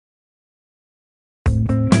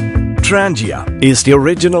Trangia is the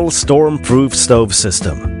original storm-proof stove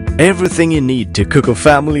system. Everything you need to cook a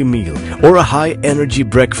family meal or a high-energy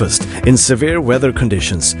breakfast in severe weather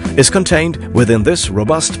conditions is contained within this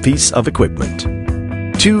robust piece of equipment.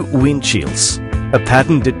 2 windshields, a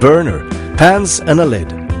patented burner, pans and a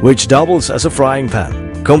lid, which doubles as a frying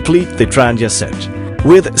pan, complete the Trangia set,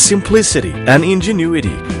 with simplicity and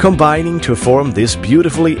ingenuity combining to form this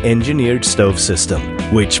beautifully engineered stove system,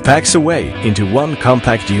 which packs away into one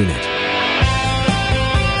compact unit.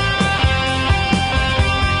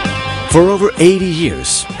 For over 80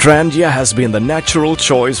 years, Trangia has been the natural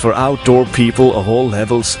choice for outdoor people of all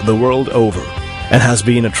levels the world over, and has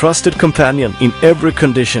been a trusted companion in every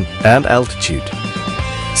condition and altitude.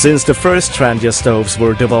 Since the first Trangia stoves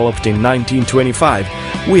were developed in 1925,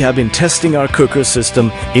 we have been testing our cooker system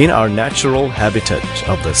in our natural habitat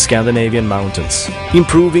of the Scandinavian mountains,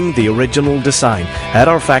 improving the original design at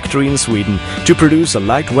our factory in Sweden to produce a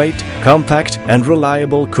lightweight, compact and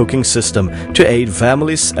reliable cooking system to aid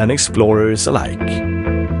families and explorers alike.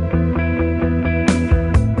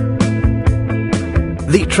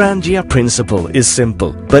 The Trangia principle is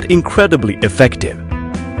simple but incredibly effective.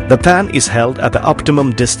 The pan is held at the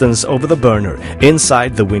optimum distance over the burner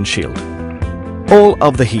inside the windshield. All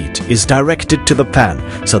of the heat is directed to the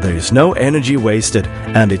pan, so there is no energy wasted,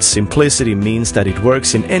 and its simplicity means that it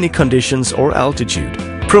works in any conditions or altitude,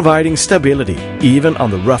 providing stability even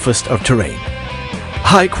on the roughest of terrain.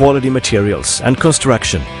 High-quality materials and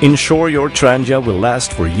construction ensure your Trangia will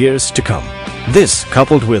last for years to come. This,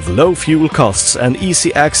 coupled with low fuel costs and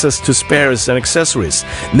easy access to spares and accessories,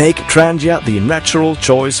 make Trangia the natural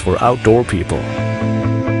choice for outdoor people.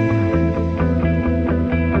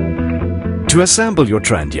 To assemble your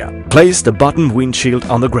Trangia, place the bottom windshield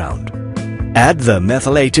on the ground. Add the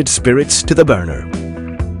methylated spirits to the burner.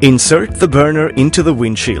 Insert the burner into the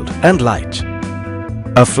windshield and light.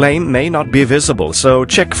 A flame may not be visible, so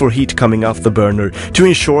check for heat coming off the burner to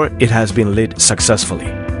ensure it has been lit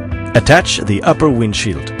successfully. Attach the upper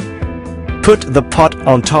windshield. Put the pot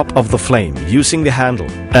on top of the flame using the handle,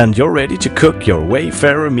 and you're ready to cook your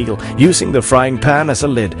wayfarer meal using the frying pan as a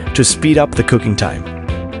lid to speed up the cooking time.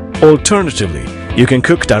 Alternatively, you can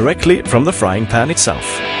cook directly from the frying pan itself.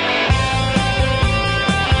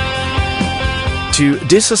 To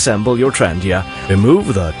disassemble your Trangia,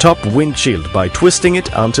 remove the top windshield by twisting it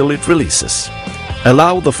until it releases.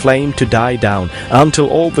 Allow the flame to die down until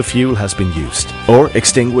all the fuel has been used, or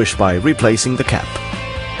extinguish by replacing the cap.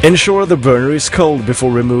 Ensure the burner is cold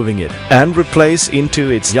before removing it, and replace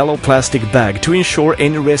into its yellow plastic bag to ensure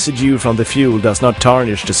any residue from the fuel does not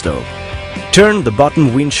tarnish the stove. Turn the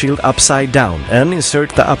bottom windshield upside down and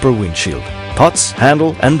insert the upper windshield, pots,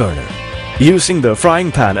 handle and burner. Using the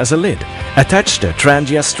frying pan as a lid, attach the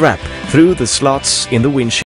Trangia strap through the slots in the windshield.